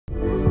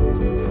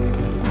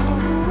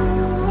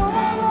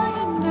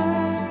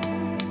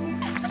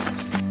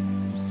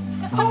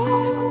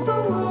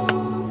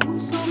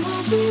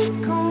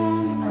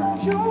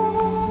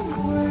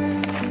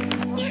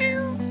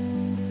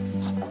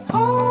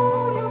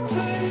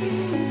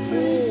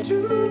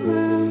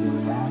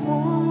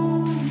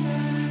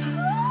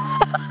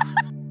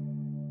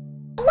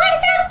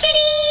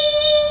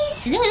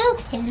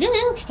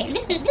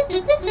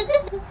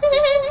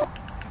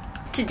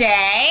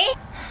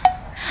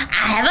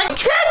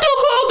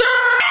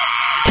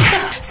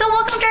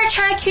to our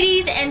channel,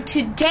 cuties, and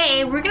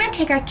today we're gonna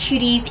take our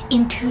cuties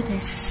into the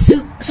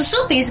soup. So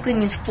soup basically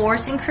means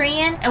forest in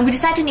Korean, and we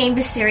decided to name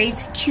this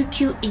series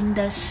QQ In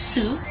the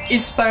Soop,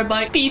 inspired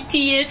by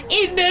BTS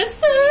In the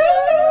Soop.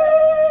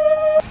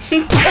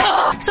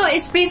 So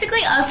it's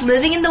basically us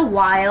living in the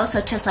wild,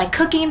 such as like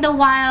cooking in the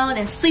wild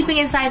and sleeping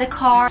inside the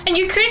car. And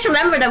you could just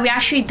remember that we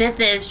actually did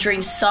this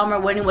during summer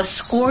when it was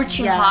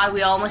scorching hot.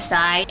 We almost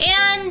died.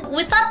 And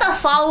we thought the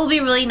fall would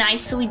be really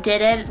nice, so we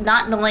did it,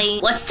 not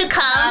knowing what's to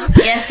come.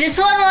 Yes, this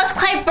one was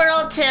quite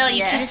brutal too.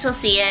 You just will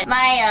see it.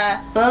 My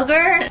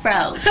booger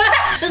froze. So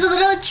it's a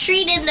little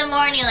treat in the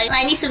morning. Like,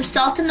 I need some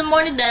salt in the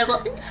morning, then I go.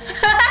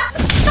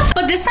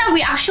 But this time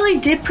we actually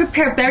did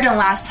prepare better than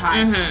last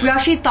time. We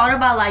actually thought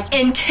about like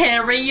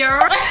interior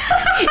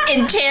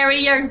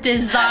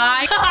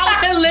design.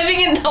 We're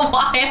living in the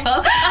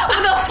wild.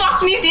 Who the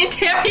fuck needs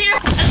interior?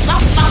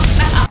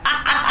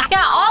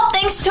 Yeah, all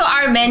thanks to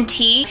our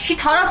mentee. She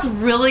taught us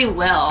really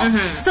well.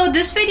 So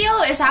this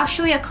video is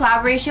actually a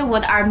collaboration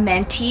with our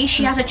mentee.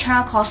 She has a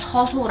channel called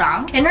Seoul.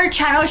 In her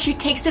channel, she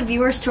takes the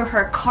viewers to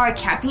her car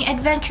camping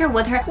adventure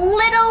with her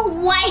little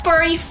white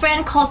furry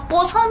friend called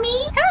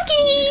Bosomi. Hello,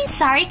 cuties!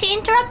 Sorry to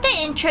interrupt the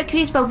intro,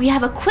 cuties, but we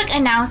have a quick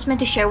announcement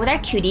to share with our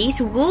cuties.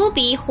 We'll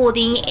be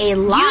holding a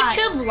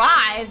YouTube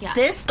live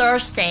this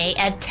Thursday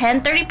at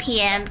 10:30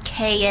 p.m.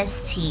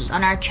 KST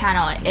on our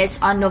channel.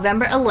 It's on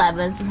November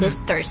 11th, this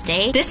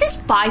Thursday. This is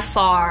by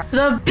far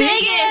the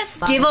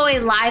biggest giveaway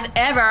live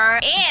ever,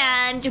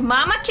 and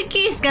Mama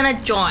QQ is gonna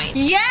join.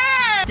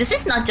 Yes! This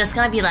is not just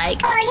gonna be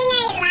like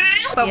ordinary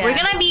live, but we're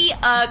gonna be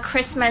a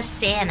Christmas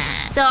Santa.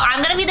 So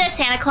I'm gonna be the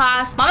Santa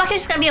Claus, Mama QQ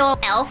is gonna be an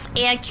elf,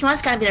 and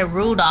Q1's gonna be the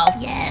Rudolph.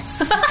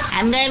 Yes.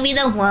 I'm gonna be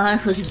the one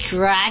who's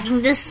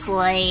dragging the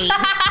sleigh.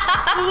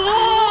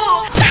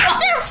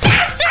 Faster,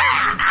 faster!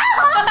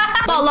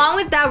 But along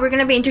with that, we're going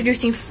to be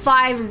introducing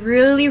 5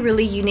 really,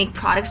 really unique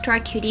products to our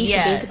cuties. So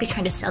basically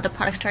trying to sell the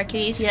products to our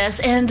cuties. Yes,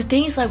 and the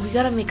thing is like, we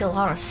got to make a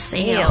lot of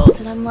sales.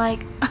 And I'm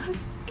like,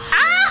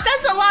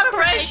 that's a lot of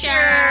pressure.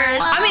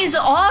 I mean, it's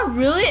all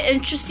really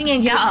interesting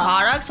and good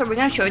products. So we're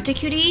going to show it to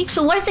cuties.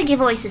 So what is the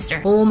giveaway,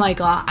 sister? Oh my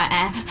god.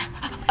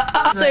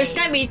 So it's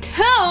gonna be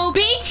 2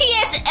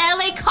 BTS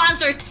LA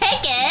concert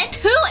tickets,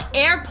 2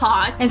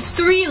 AirPods, and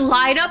 3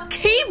 light-up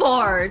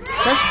keyboards.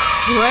 That's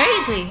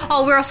crazy.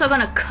 Oh, we're also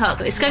gonna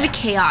cook. It's gonna be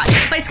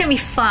chaotic, but it's gonna be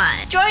fun.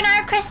 Join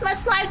our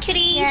Christmas live,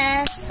 cuties.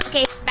 Yes.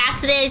 Okay, back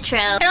to the intro.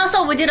 And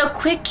also, we did a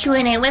quick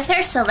Q&A with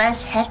her, so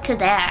let's head to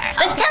there.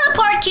 Let's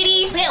teleport,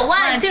 cuties. Okay,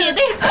 1, 2,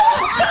 3.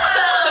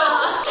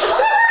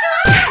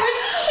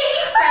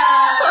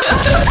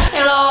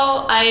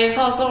 Hello, I'm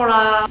Seoul.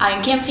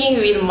 I'm camping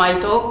with my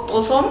dog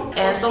Bosom,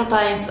 and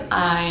sometimes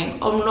I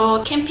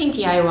upload camping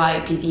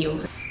DIY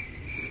videos.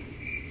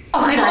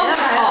 그게 나요?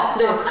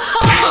 네.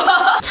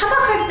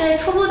 차박할 때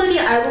초보들이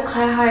알고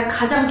가야 할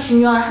가장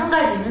중요한 한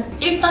가지는?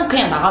 일단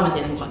그냥 나가면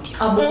되는 것 같아요.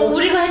 아, 뭐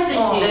우리가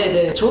했듯이.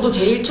 네네. 저도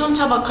제일 처음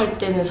차박할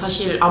때는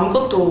사실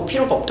아무것도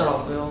필요가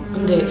없더라고요.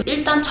 근데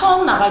일단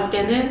처음 나갈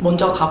때는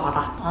먼저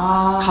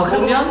가봐라.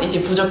 가보면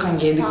이제 부족한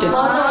게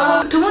느껴지죠.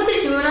 맞아. 두 번째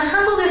질문은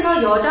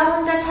한국에서 여자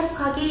혼자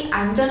차박하기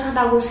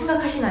안전하다고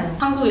생각하시나요?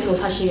 한국에서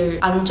사실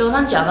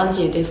안전한지 안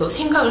한지에 대해서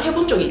생각을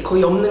해본 적이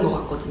거의 없는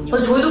것 같거든요.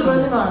 맞아, 저희도 그런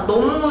생각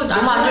너무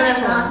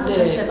안전해서.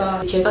 네.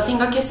 제가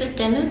생각했을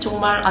때는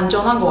정말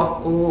안전한 것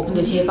같고,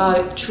 근데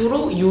제가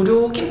주로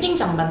유료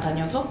캠핑장만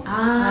다녀서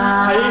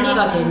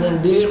관리가 되는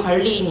늘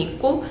관리인이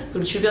있고,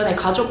 그리고 주변에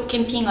가족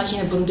캠핑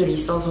하시는 분들이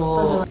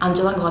있어서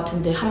안전한 것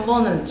같은데, 한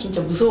번은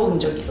진짜 무서운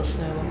적이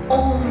있었어요.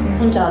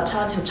 혼자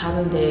차 안에서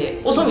자는데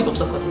오소미도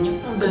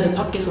없었거든요. 근데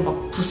밖에서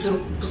막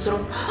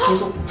부스럭부스럭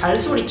계속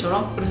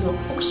발소리처럼, 그래서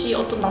혹시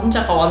어떤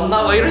남자가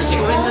왔나 막 이런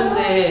식으로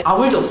했는데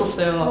아무 일도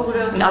없었어요.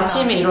 근데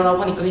아침에 일어나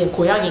보니까 그냥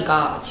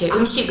고양이가 제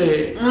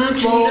음식을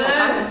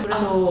먹었어요.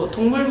 그래서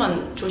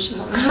동물만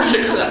조심하면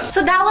될 것 같아요.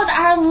 So that was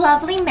our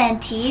lovely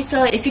mentee.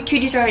 So if you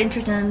cuties are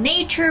interested in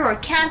nature or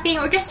camping,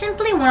 or just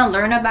simply want to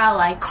learn about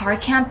like car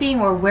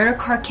camping or where to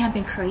car camp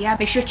in Korea,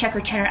 make sure to check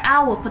her channel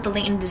out. We'll put the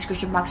link in the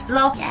description box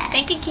below. Yes.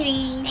 Thank you,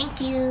 kitty.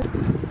 Thank you.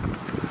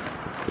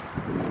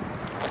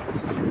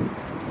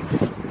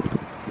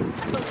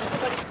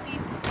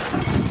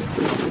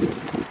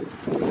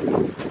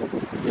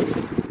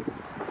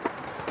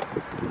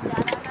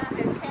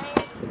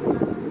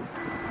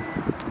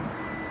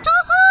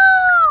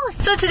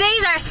 So today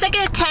is our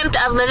second attempt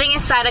of living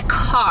inside a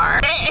car.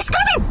 It's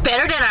gonna be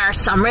better than our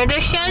summer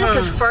edition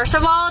because first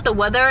of all, the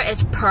weather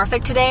is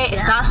perfect today.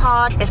 It's not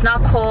hot, it's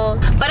not cold,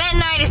 but at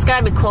night it's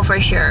gonna be cold for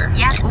sure.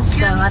 Yeah.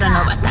 So I don't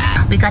know about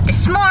that. We got the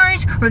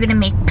s'mores. We're gonna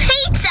make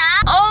pizza.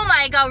 Oh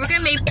my god, we're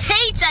gonna make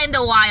pizza in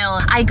the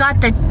wild. I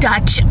got the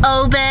Dutch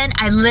oven.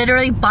 I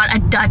literally bought a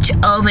Dutch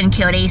oven,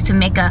 cuties, to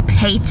make a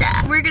pizza.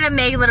 We're gonna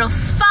make a little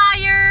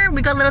fire.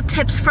 We got little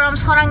tips from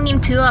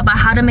Sorang님 too about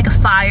how to make a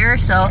fire.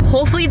 So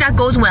hopefully that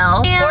goes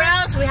well. Or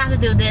else we have to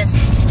do this.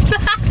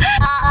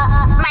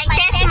 Mic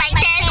test, 1,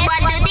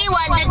 2, 3,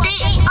 1, 2,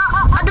 3.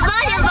 The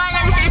volume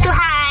is too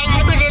high. Can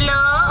you put it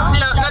low?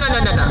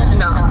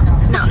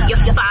 No, you're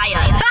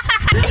fired.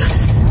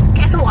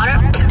 Get some water.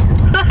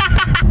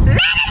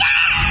 Manager!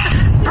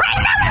 Bring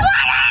some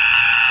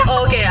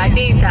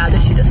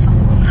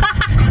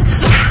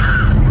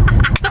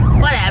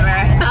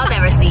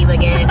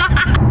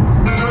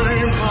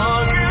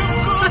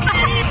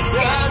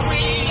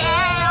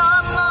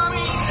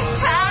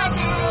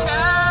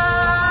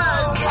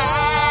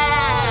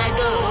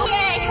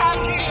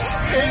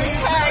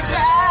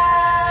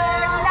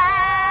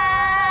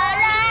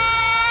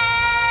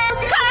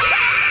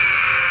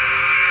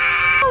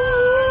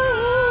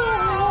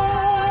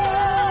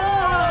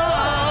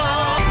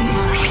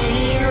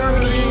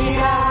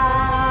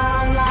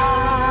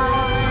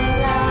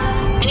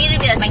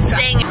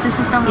This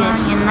is the one.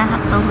 옛날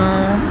핫도그.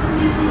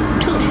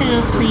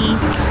 Two,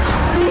 please.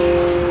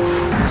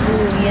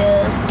 Oh,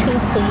 yes. Two,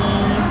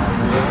 please.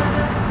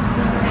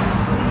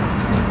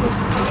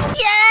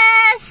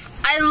 Yes!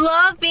 I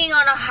love being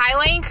on a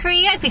highway in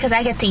Korea because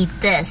I get to eat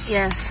this.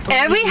 Yes.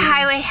 Every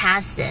highway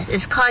has this.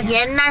 It's called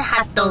옛날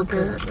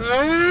핫도그.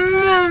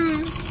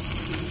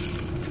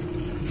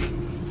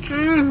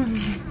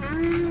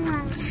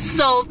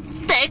 So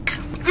thick.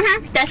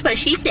 That's what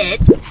she said.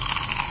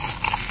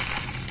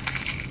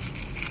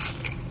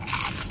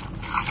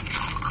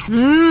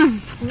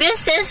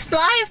 This is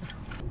life.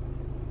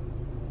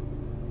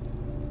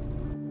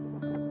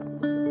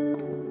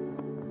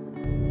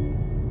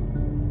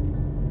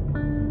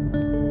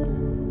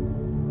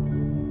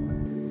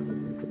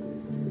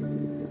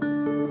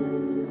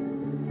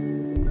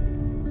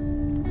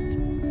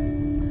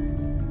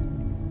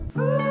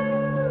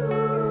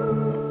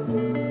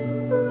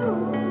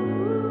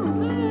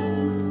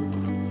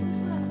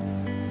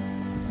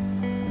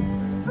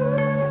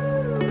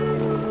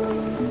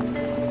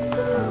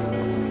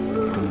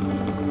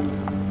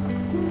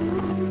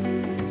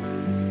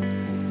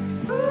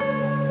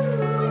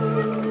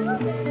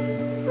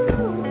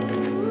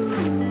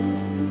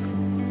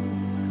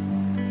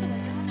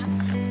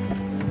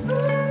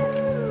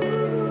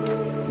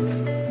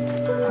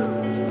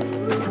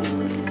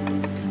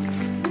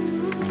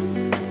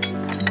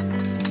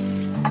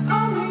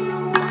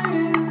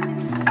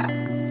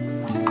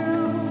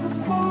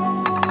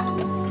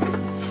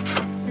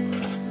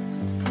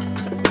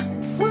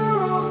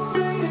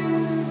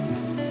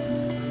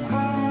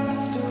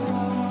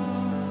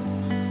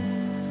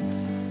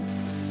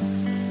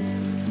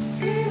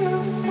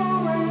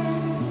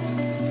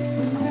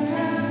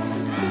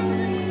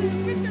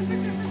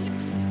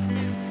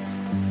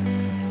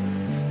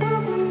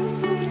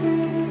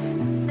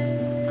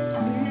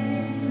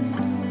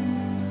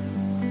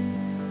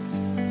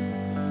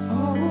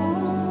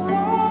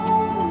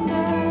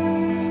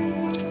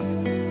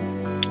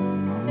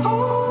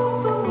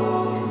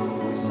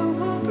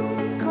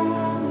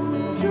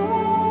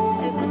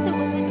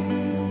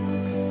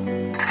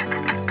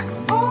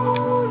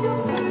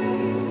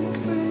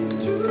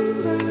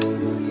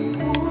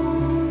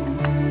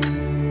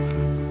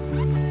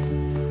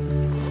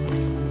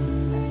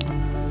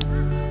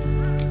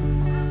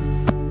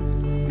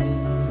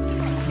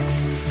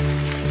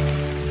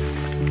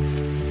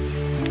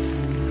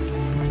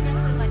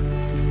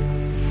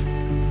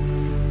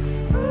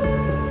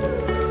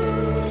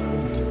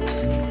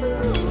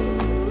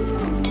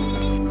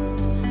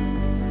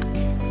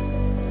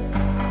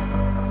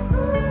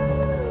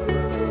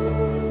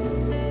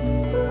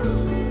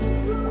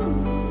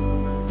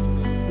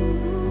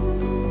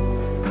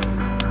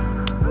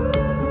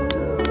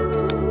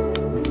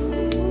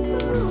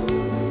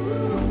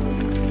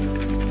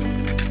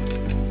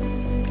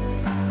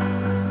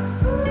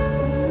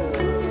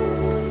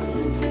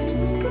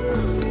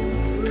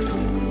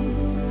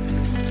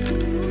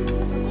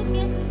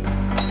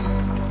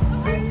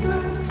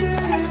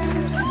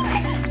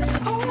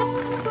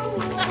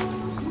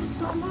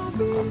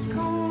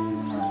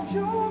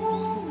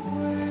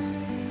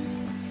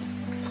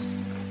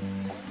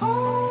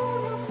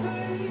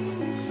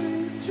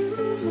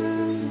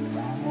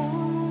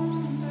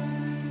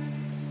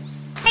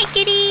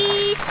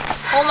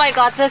 Oh my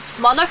god, this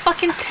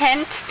motherfucking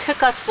tent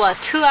took us what,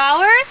 2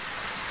 hours?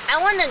 I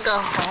want to go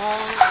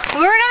home.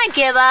 We were gonna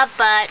give up,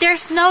 but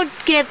there's no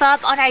give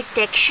up on our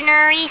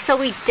dictionary, so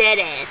we did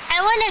it.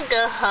 I want to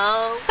go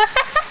home.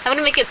 I'm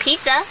gonna make you a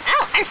pizza.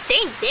 Oh, I'm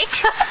staying,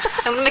 bitch.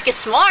 I'm gonna make you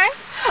s'mores.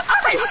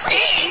 Oh, I'm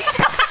staying.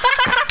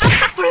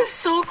 But it's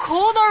so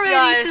cold already,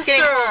 Yeah, it's sister.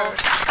 getting cold.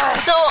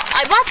 So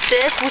I bought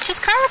this, which is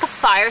kind of like a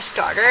fire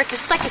starter.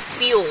 This is like a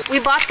fuel. We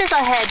bought this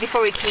ahead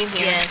before we came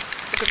here. Yes.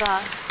 Look at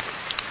that.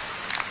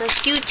 It's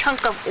a huge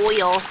chunk of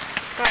oil.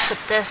 Let's go put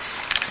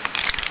this.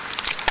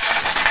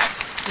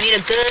 We need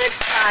a good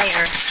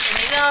fire. So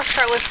maybe I'll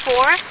start with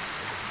 4.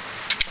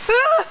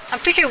 I'm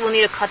pretty sure we'll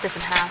need to cut this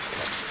in half.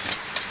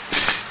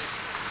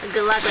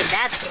 Good luck with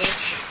that,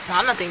 bitch. No,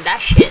 I'm not doing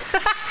that shit.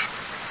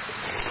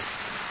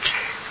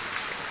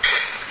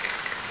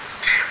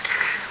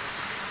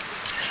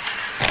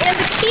 And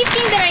the key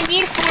thing that I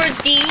need for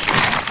the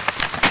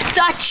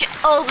Dutch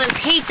oven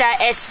pizza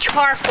is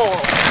charcoal.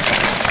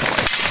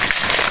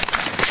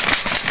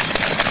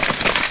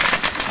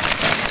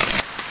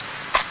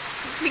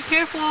 Be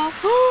careful.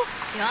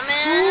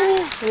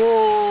 Yummy.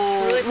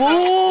 Whoa.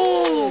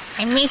 Whoa.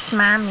 I miss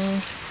mommy.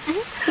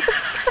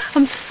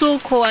 I'm so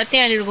cold. I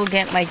think I need to go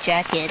get my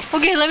jacket.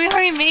 Okay, let me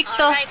hurry and make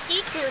the... Alright,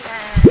 you do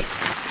that.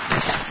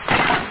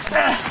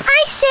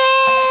 Hi,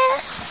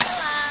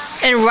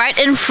 sis. And right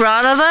in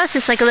front of us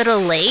is like a little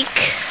lake.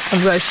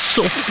 I'm guys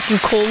so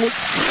freaking cold.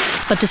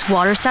 But this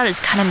water sound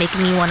is kind of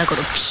making me want to go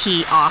to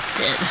pee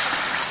often.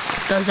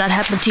 Does that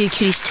happen to you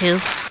cuties too?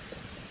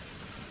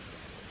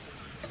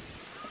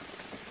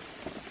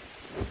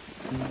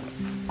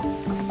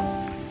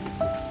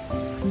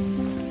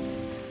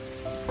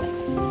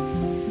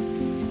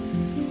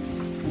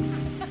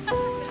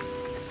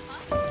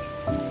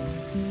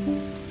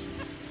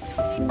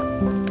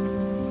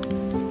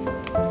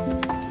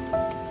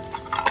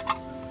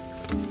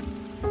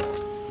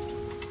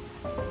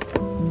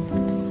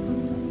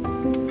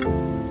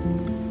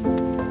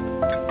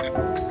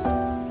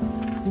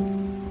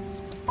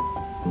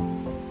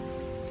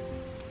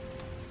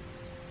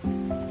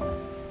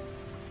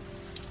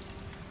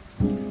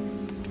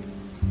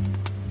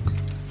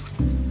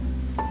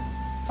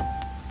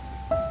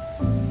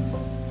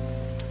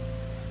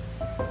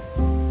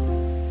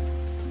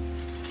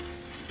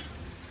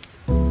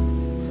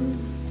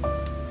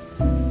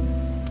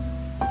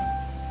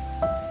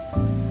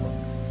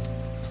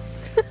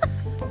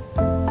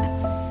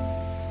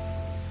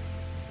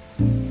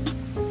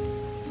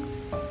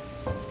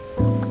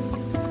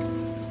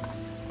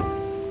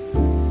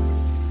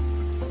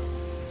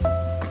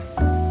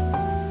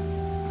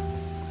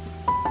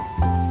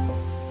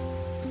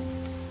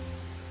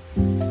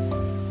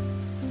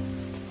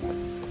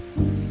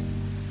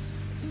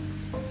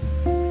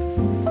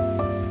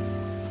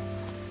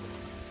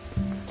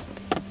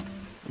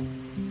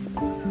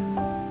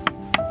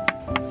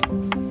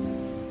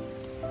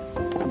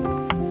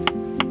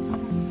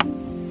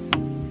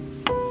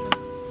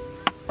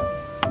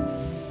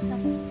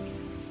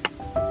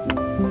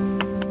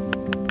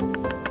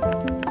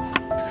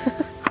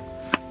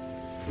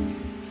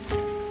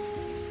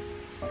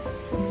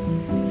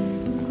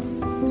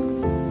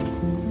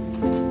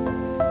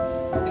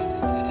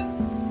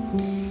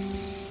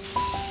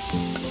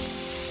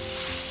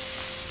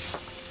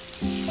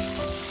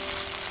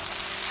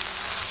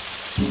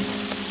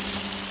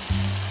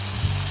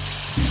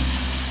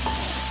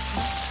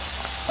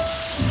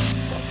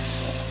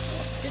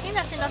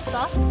 That's enough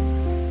sauce.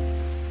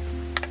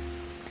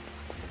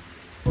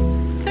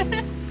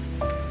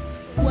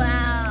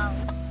 Wow.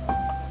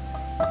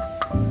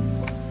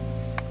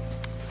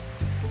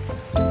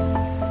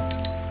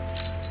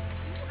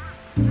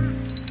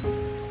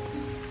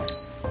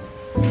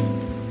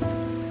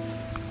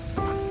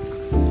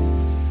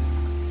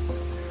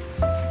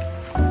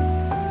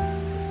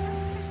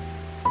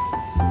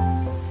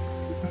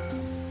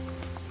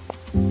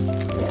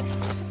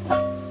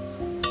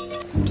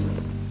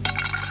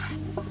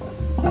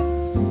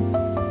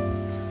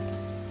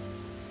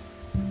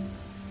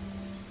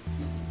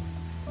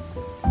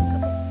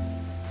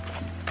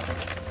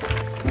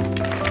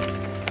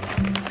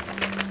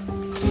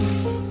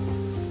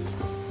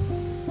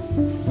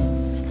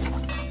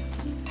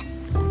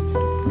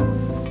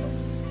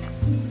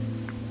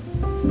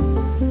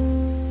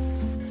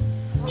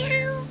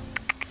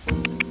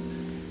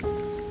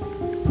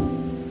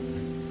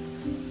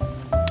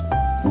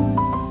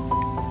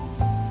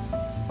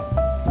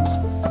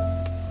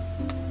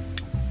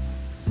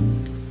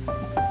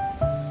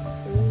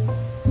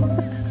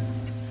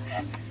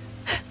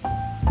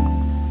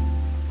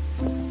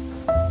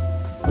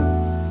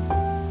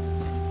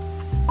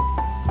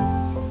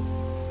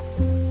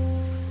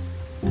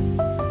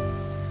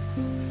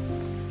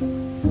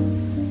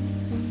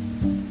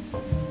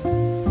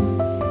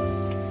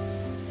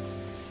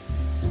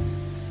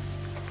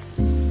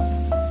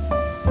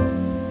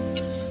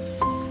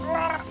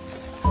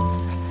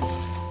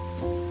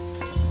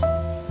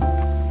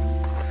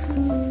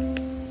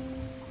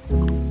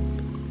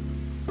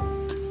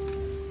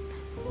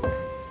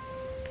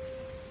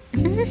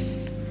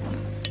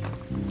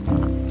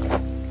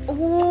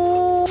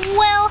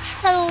 Well,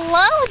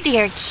 hello,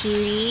 dear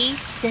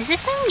cuties. This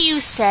is a new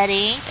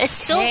setting.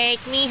 It's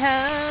Take me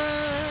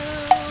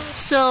home.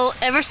 So,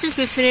 ever since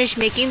we finished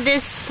making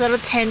this little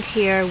tent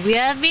here, we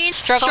have been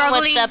struggling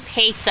with the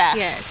pizza.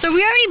 Yes. So,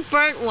 we already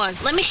burnt one.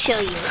 Let me show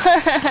you.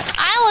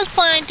 I was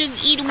planning to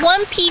eat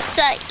one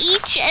pizza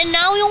each, and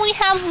now we only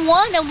have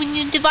one, and we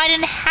need to divide it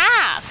in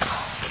half.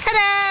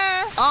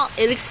 Ta-da! Oh,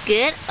 it looks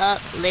good.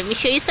 Let me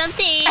show you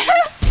something.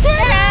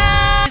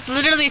 Ta-da! It's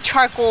literally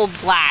charcoal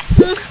black.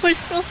 But it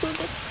smells so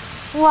good.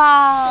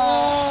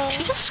 Wow.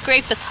 Should I just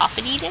scrape the top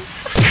and eat it?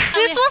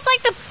 This was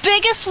like the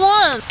biggest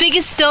one.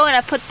 Biggest dough, and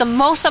I put the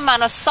most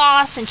amount of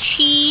sauce and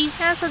cheese.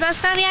 Yeah, so that's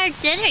gonna be our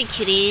dinner,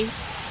 cuties.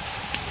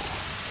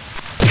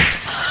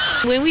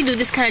 When we do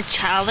this kind of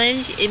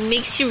challenge, it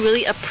makes you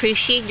really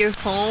appreciate your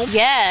home.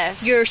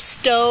 Yes. Your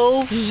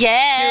stove.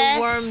 Yes.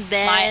 Your warm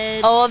bed.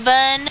 My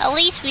oven. At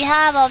least we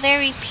have a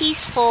very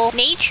peaceful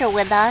nature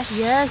with us.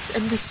 Yes,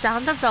 and the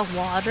sound of the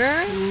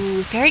water.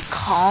 Ooh, very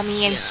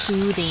calming and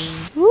soothing.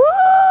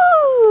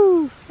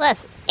 Woo!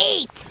 Let's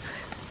eat.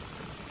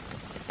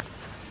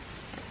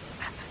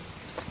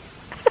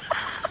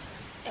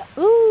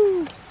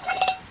 Ooh.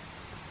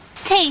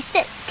 Taste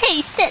it.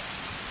 Taste it.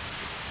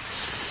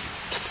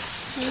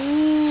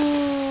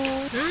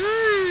 Mmm.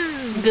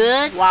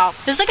 Good. Wow.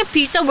 It's like a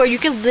pizza where you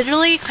can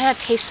literally kind of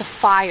taste the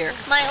fire.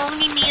 My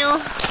only meal.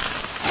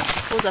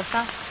 What's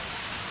that?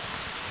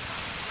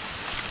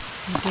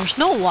 There's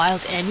no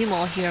wild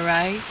animal here,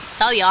 right?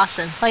 That'll be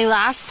awesome. Like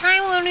last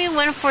time when we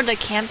went for the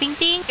camping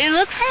thing, it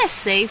looked kind of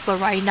safe, but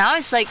right now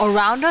it's like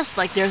around us,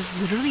 like there's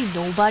literally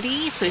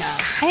nobody, so it's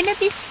kind of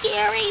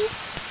scary.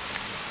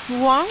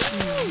 Wow.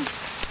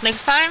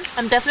 Next time,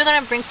 I'm definitely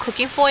gonna bring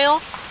cooking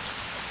foil.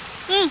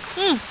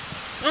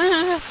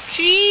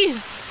 Jeez.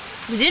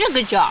 We did a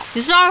good job.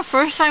 This is our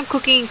first time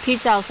cooking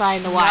pizza outside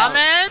in the wild. Yeah,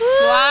 man.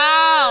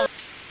 Wow.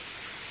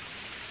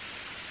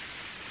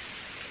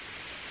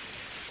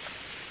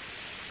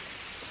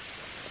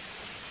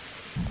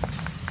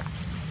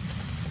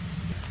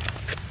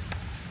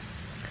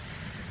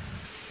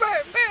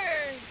 Burn,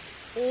 burn.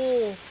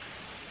 Oh.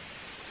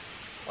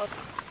 What?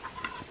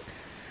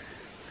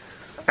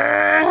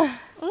 Wow.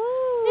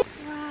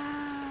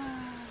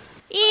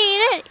 Eat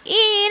it,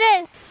 eat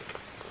it.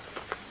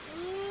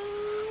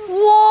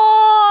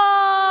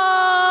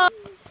 Whoa!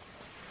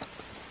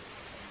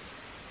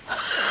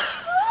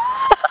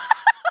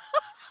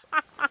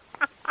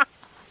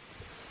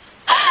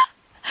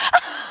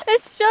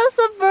 It's just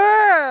a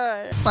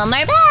bird. One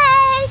more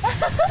bite.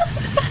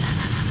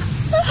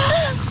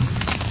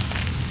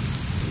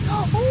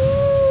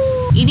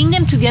 Eating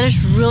them together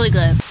is really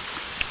good.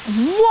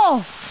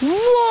 Whoa!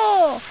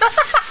 Whoa!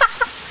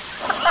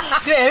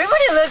 Do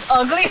everybody look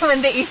ugly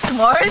when they eat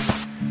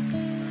s'mores?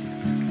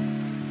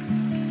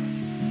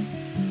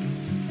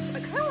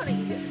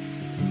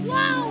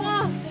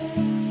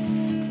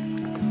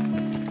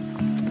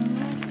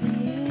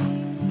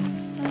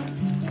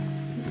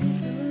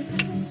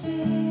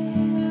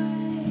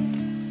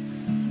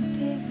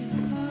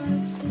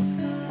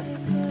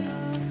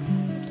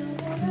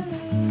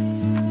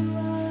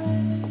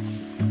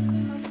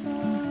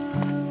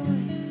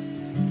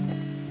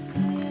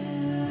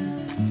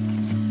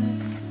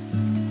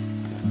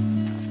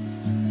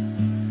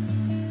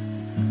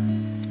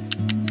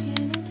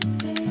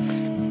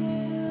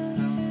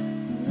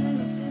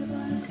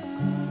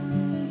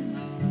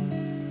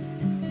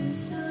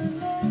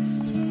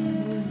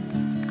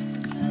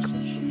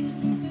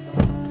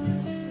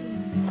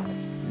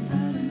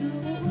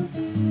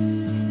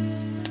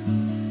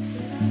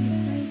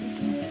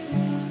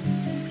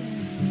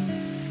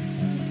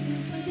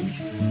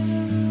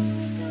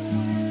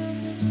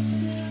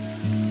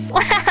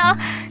 Wow,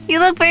 you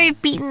look very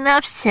beaten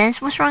up,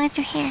 sis. What's wrong with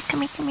your hair?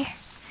 Come here, come here.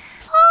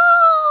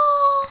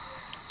 Oh,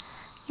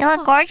 you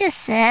look gorgeous,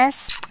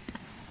 sis.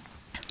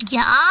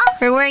 Yeah?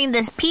 We're wearing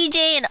this PJ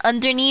and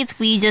underneath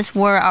we just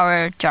wore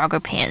our jogger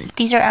pants.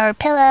 These are our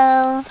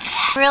pillows.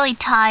 Really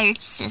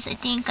tired, sis. I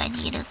think I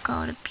need to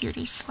go to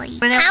beauty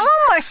sleep. I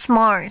want more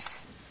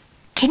s'mores.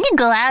 Can you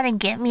go out and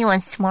get me one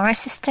s'more,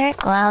 sister?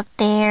 Go out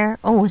there.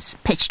 Oh, it's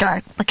pitch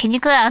dark. But can you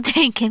go out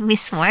there and get me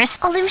s'mores?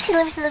 Oh, let me see.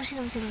 Yeah,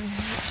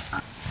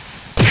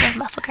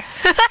 motherfucker.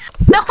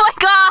 Oh my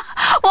god!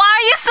 Why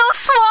are you so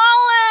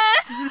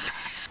swollen?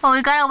 Well,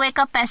 we gotta wake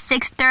up at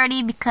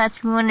 6:30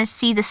 because we want to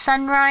see the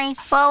sunrise.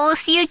 Well, we'll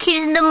see you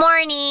kids in the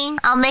morning.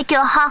 I'll make you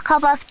a hot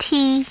cup of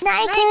tea.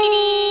 Night,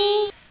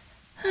 kitty.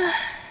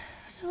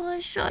 It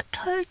was so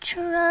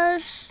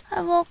torturous.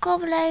 I woke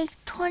up like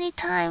 20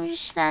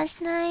 times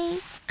last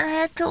night. And I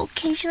had to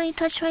occasionally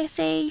touch my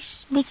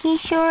face, making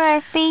sure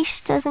our face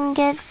doesn't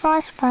get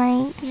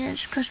frostbite.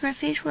 Yes, because my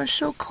face was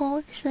so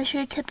cold,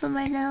 especially the tip of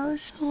my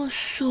nose. It was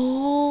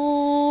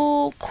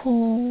so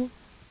cold.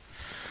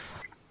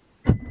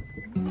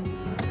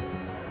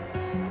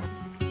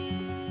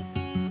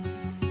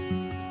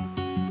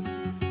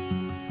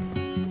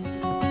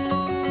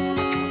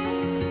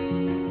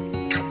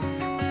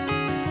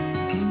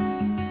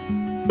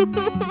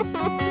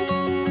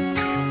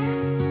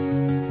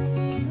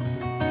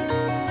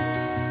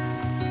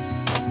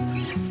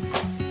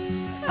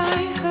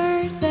 I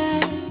heard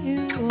that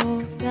you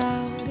walked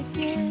out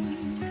again.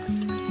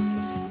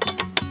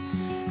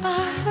 I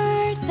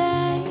heard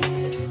that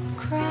you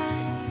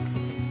cried.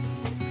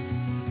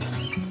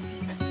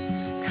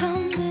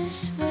 Come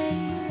this way,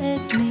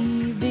 let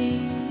me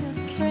be a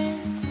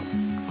friend.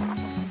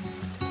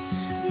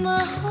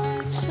 My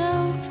heart's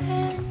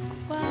open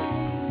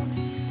wide.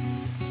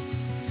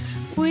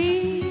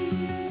 We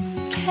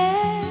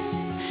can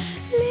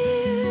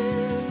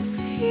live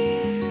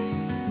here.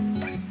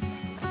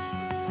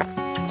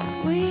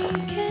 We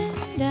can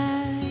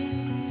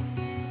die.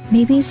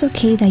 Maybe it's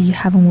okay that you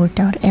haven't worked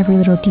out every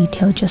little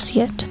detail just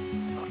yet.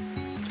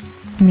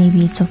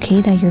 Maybe it's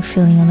okay that you're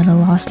feeling a little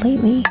lost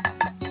lately.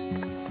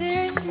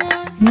 There's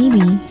nothing Maybe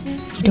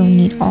you don't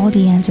need all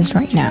the answers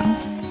right now.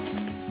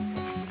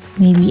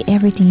 Maybe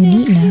everything you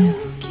need now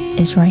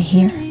is right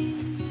here.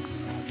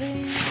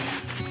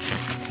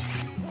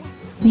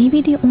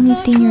 Maybe the only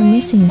thing you're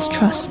missing is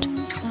trust,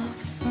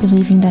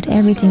 believing that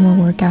everything will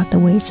work out the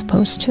way it's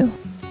supposed to.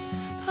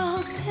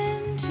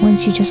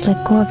 Once you just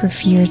let go of your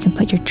fears and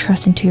put your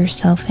trust into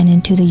yourself and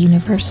into the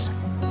universe,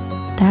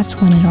 that's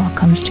when it all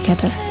comes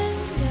together.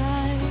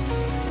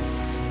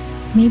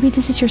 Maybe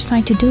this is your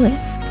sign to do it.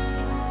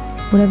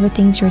 Whatever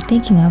things you're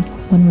thinking of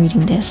when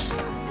reading this.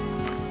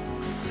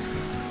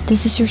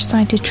 This is your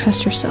sign to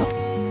trust yourself.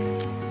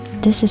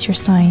 This is your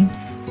sign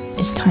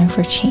it's time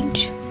for a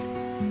change.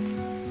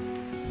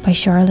 By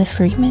Charlotte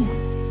Friedman.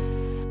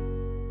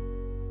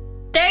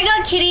 There you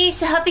go,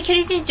 kitties. I hope you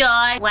kitties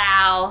enjoy.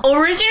 Wow.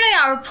 Originally,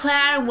 our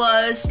plan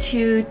was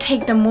to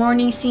take the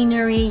morning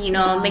scenery, you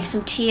know, make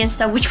some tea and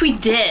stuff, which we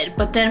did.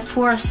 But then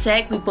for a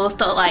sec, we both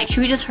thought like,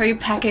 should we just hurry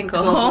pack and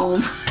go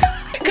home?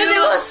 Because it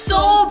was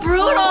so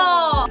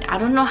brutal. I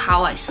don't know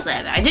how I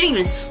slept. I didn't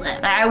even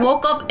sleep. Like, I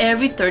woke up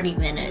every 30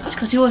 minutes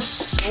because it was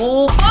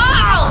so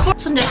hot.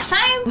 So next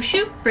time, we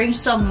should bring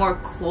some more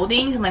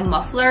clothing and like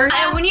mufflers.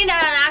 And we need an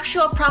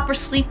actual proper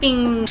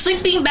sleeping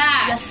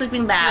bag. Yeah,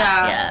 sleeping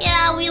bag.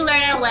 Yeah, we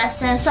learned our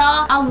lesson. So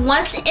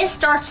once it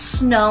starts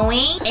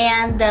snowing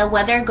and the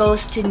weather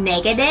goes to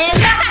negative,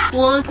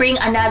 we'll bring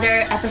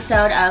another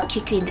episode of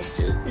QQ In the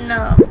Soop.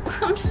 No,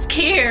 I'm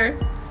scared.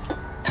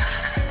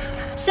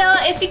 So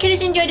if you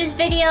guys enjoyed this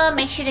video,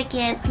 make sure to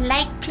give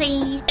like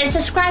please. And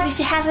subscribe if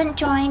you haven't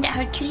joined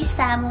our Qtees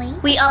family.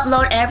 We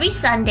upload every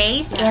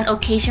Sundays and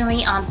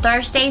occasionally on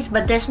Thursdays.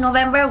 But this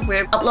November,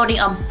 we're uploading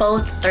on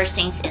both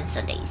Thursdays and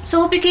Sundays. So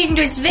hope you guys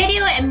enjoyed this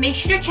video and make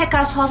sure to check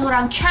out Seoul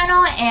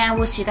channel and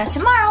we'll see you guys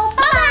tomorrow.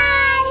 Bye!